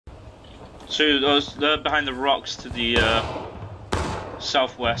So they're behind the rocks to the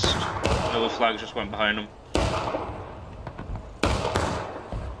southwest. The other flags just went behind them.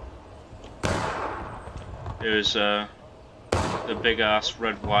 There's the big ass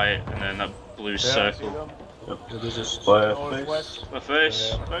red, white, and then that blue circle. Yep. This is fire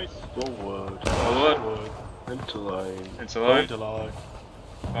face. Forward. Forward. Into line. Into line.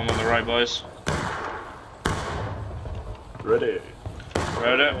 I'm on the right, boys. Ready.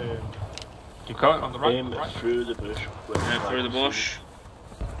 Ready. Keep going on the right. Aim through the bush. Aim through the bush.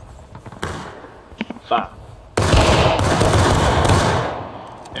 Fire.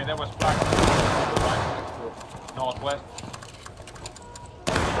 And there was black. Northwest.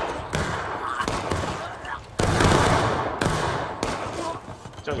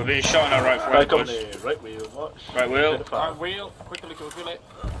 We're being shot on our right flank. Back on the right wheel, watch. Right wheel. Right wheel, quickly go fill it.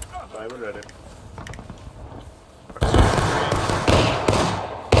 Right, we're ready.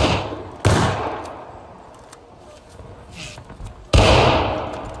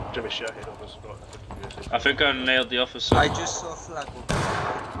 Jimmy shot hit over spot. I think I nailed the officer. I just saw a flag.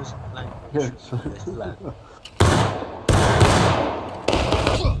 It was flag.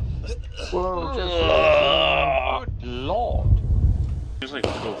 Whoa, good lord. It's like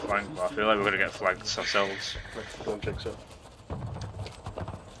a cool flank, but I feel like we're gonna get flagged ourselves. Don't think so.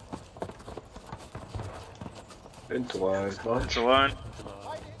 Into line. Into line.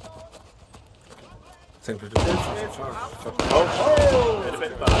 Think we do. Oh! Hit a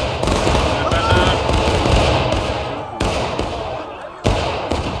bit back.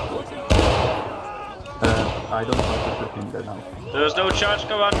 I don't want to put in there now. There's no charge,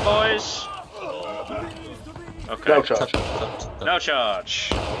 come on, boys! Okay. No charge. No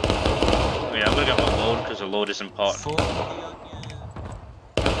charge. Oh, yeah, I'm gonna get my load because the load is important.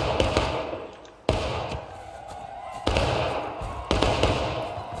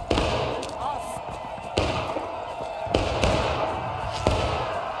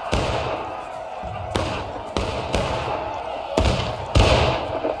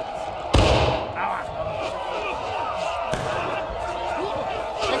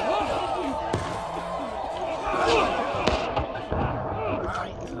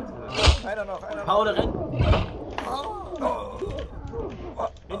 Hau da rein!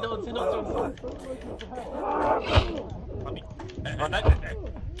 Hinter uns, hinter uns! Oh nein!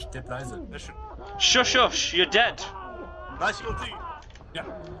 Stirb leise. Shush, shush, you're dead! Nice go team! Ja.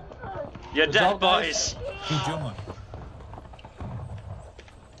 You're dead, boys! Goed jongen.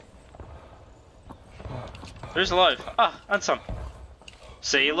 Who's alive? Ah, Anton.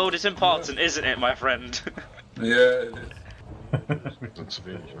 See, load is important, isn't it, my friend? Yeah, it is.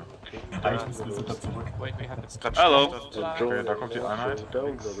 Wait, we have it. Hello. Okay, da kommt die Einheit.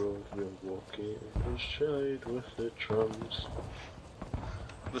 Down the road, we're walking inside with the drums.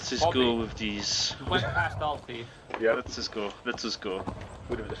 Let's just go with these. We went past Alfie. Yeah, Let's just go. Let's just go.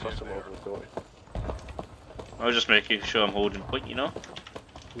 would have been the first time over, thought I was just making sure I'm holding point, you know?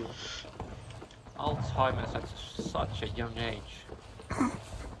 Alzheimer's at such a young age.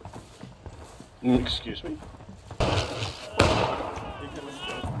 Excuse me?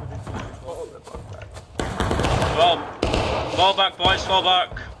 Fall back, boys, fall back.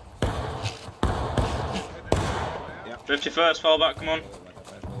 51st, fall back, come on.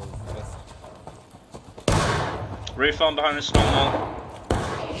 Reform behind the stone wall.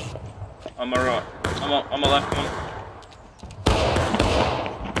 On my right, on my left, come on.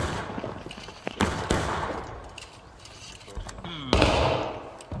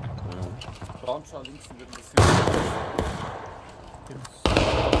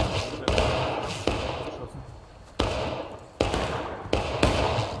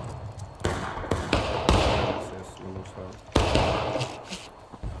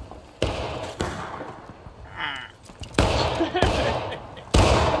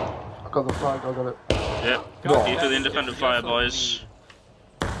 I got the flag, I got it. Yep, keep to the independent fire, boys.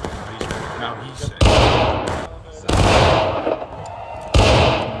 Now he's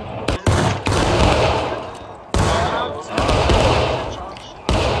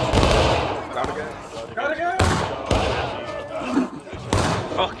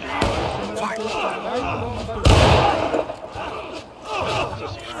Fuck.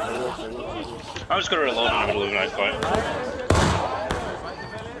 I'm just gonna reload in the middle of a knife fight.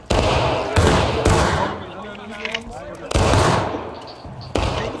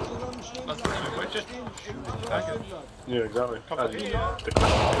 Yeah, exactly.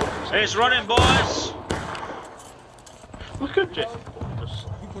 It's running, boys! Look at Jesse.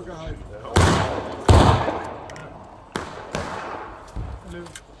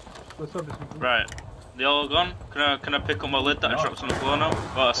 Right. They all gone? Can I pick up my lid that I dropped on the floor now?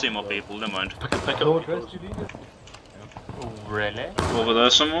 Oh, I see more people, never mind. Really? Over there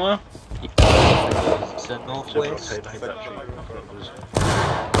somewhere? It's the northwest.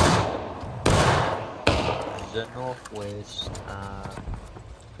 The northwest.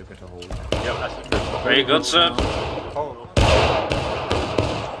 Yep, that's the truth. Very good, sir. Oh.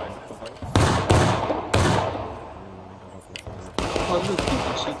 Oh look, you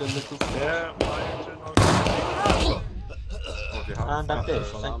can see the little and I'm dead,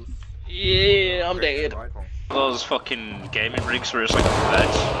 thank you. Yeah, I'm dead. Those fucking gaming rigs where it's like a veg.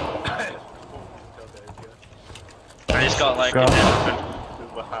 And it's got like an elephant.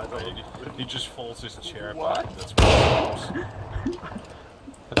 He just falls his chair What? back. That's what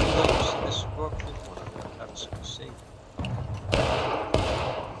Have you noticed this broken one? That's insane.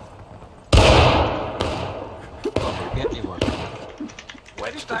 Get me one.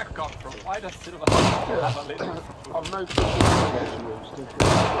 Where did that come from? Why does Silver have a little? I've noticed that still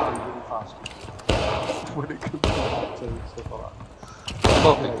really fast when it comes to that and stuff like that.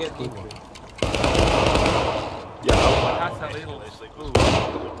 Bobby, get me one. Yeah, That's a little.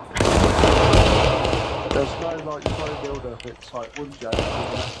 there's no like slow build up, it's like one jab and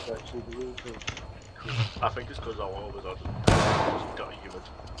then that's actually the real thing. I think it's because I always just got humid.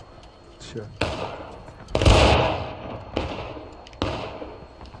 Sure.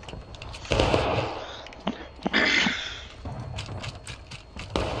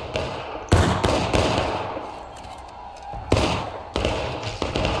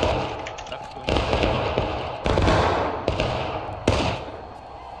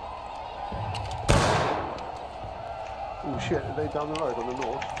 Oh shit, are they down the road on the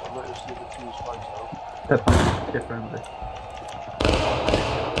north? I noticed the other two is spaced out. Definitely differently.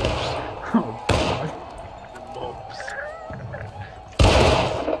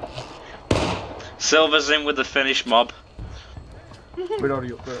 Silver's in with the Finnish mob. Where are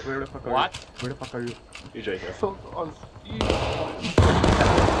you? Where the fuck are What? you? Where the fuck are you? You JK.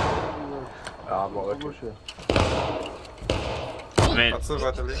 I'm not looking. I mean, Matze,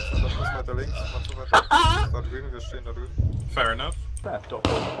 weiter links, und das ist weiter links, Matze, weiter links. Da drüben, wir stehen da drüben. Fair enough. Stop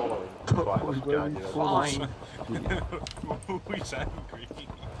following. Fine. Who's angry?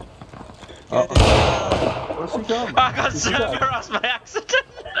 Where's he gone? I got Silver as by accident.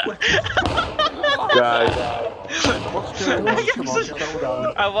 Guys, What's going on? Come on, settle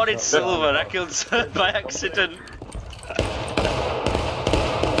down. I wanted Silver, I killed Silver by accident.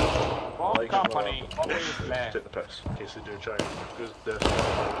 Bomb company, always left. take the piss in case they do try because they're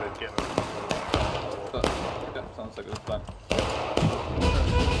getting That sounds like a good plan.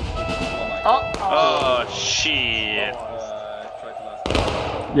 Oh shit. Try to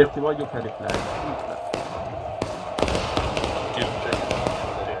last. Yes, det var ju färdigt flag.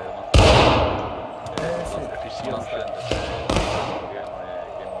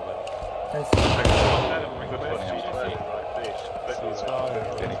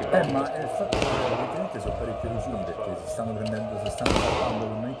 Ma è fatto sono parecchie vicine perché si stanno prendendo, si stanno trattando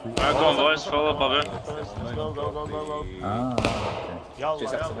con noi qui. Come on boys, follow Bobby. Ah, ok. Ci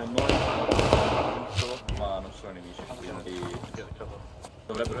siamo con noi, ma non sono nemici, quindi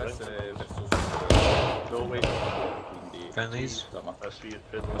dovrebbero essere verso sud. Quindi Friendlies? insomma.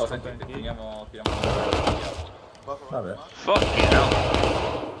 Oh, senti, tiriamo. Vabbè. Fucking hell.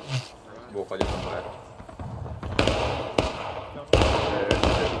 Boh, fagli comprare.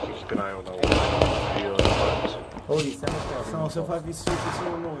 keep an eye on that Oh, stiamo Sono sopravvissuti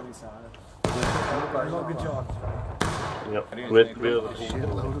solo noi, mi sa. Log George. Yep, we're the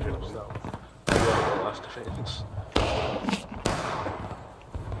last defense.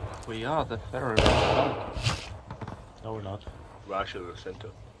 We are the terrorists. No, we're not. Russia the center.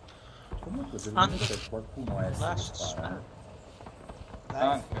 Comunque secondo me c'è qualcuno a est che spara.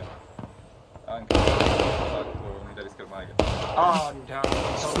 Anche. Esatto, unità di schermaglia. Oh, damn.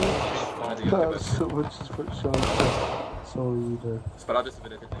 So much is put sorry there. Sparate se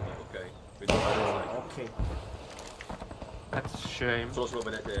vedete il nemico, ok? Quindi Ok. That's a shame. solo se lo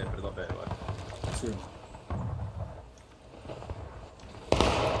vedete per davvero, Sì.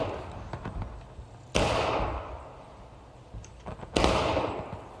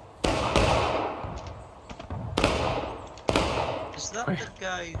 Is that the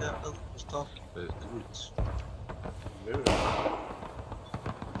guy that Luke was talking about, the roots?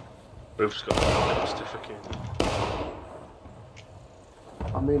 Roof's got to fucking.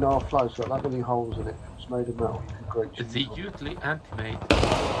 I mean, our flow's got that many holes in it. It's made of metal. You can great. It's the usually anti-mate.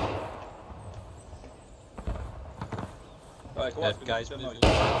 Right, That guy's moving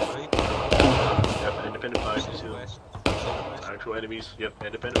right? Yep, independent fire is Southwest. Actual enemies. Yep,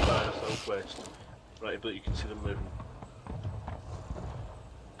 independent fire southwest. Right, but you can see them moving.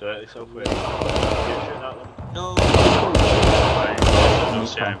 Directly southwest. Get shooting at them. No! No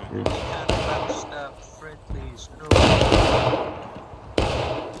shame. We can't backstab friendlies, no!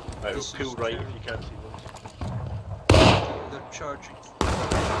 Right, This peel is right if terrible. you can't see them. They're charging.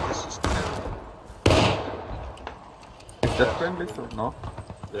 This is terrible. Is that friendly or no?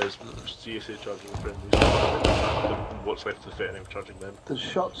 There's UEC charging the friendlies. What's left of the fighting, charging them. There's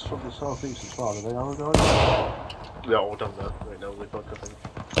shots from the southeast as well, are they all going? They're all done there right now, they bug, I think.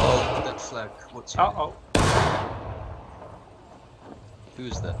 Oh, that flag. What's your name? Who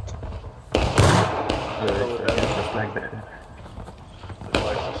is that? Just like that. The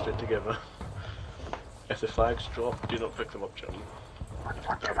flags are stayed together. If the flags drop, do not pick them up, gentlemen. I'm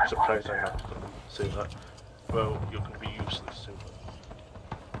surprised I have to say that. Well, you're going to be useless soon.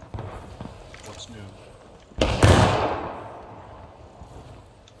 What's new?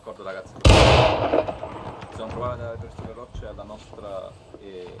 Ricordo ragazzi, siamo trovati verso le rocce alla nostra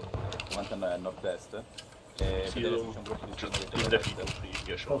davanti a noi a nord-est e vedere se c'è un gruppo di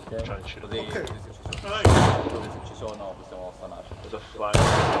Okay. Try and shoot them. così se ci sono possiamo stanarci. There's a flag.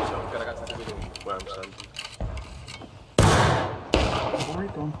 Ok ragazzi, anche vedo Where I'm standing. Why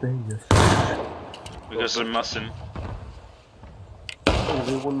don't they just... Because they're Milsim. Oh,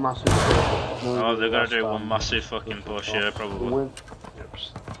 they one massive push. No, Oh, they're gonna do last one time. massive fucking push, yeah, They probably. win. Yep.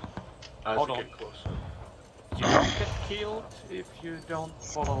 As Hold we on. get closer. You don't get killed if you don't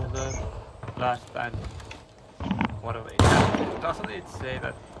follow the last band. Whatever it is. Doesn't it say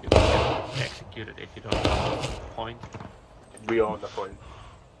that you get executed if you don't follow the point? We are on the point.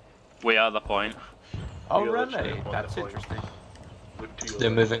 We are the point. Oh We are really? literally on That's the point. interesting. Look to your They're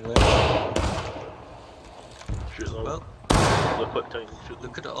left. moving left. Shoot them. Well, Look at time. Shoot them.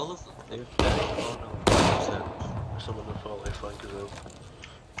 look at all of them. They're dead. Oh no. What's that? Some of them fall left flank as well.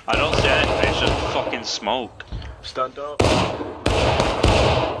 I don't see anything, it's just fucking smoke. Stand up.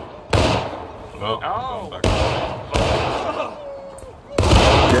 well, Oh! back.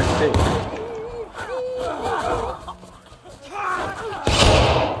 Just stay.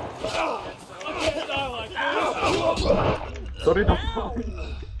 Sorry, no.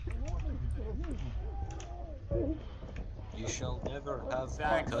 You shall never have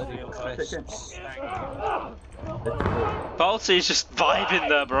Thanks, cutting Neil. crisps. Balti's just vibing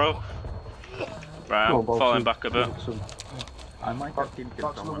there, bro. Right, Come I'm on, falling Balti. back a bit. I might have team kill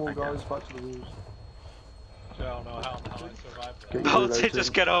Back to the someone wall, again. guys, back to the walls. I don't know how I survived Get Balti, reloaded.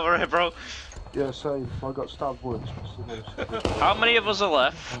 just get over here, bro. Yeah, same. I got stabbed once. How many of us are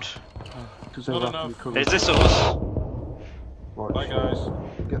left? Because they were after me coming. Is this us? Right, Bye guys.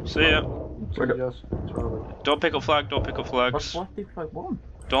 Get the See ya. See you guys. It's Don't pick up flag, don't pick up But flags. what if I won?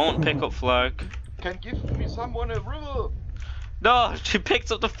 Don't pick up flag. Can give me someone a river? No, she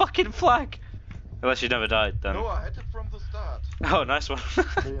picked up the fucking flag. Unless she never died, then. No, I had it from the start. Oh, nice one. Yeah,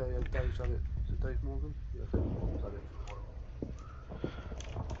 Dave's had it. Is it Dave Morgan? Yeah, Dave Morgan's had it.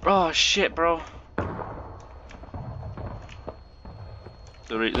 Oh shit, bro.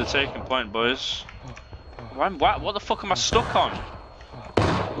 They're taking point, boys. What the fuck am I stuck on?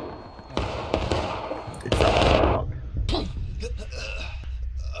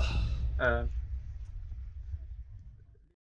 It's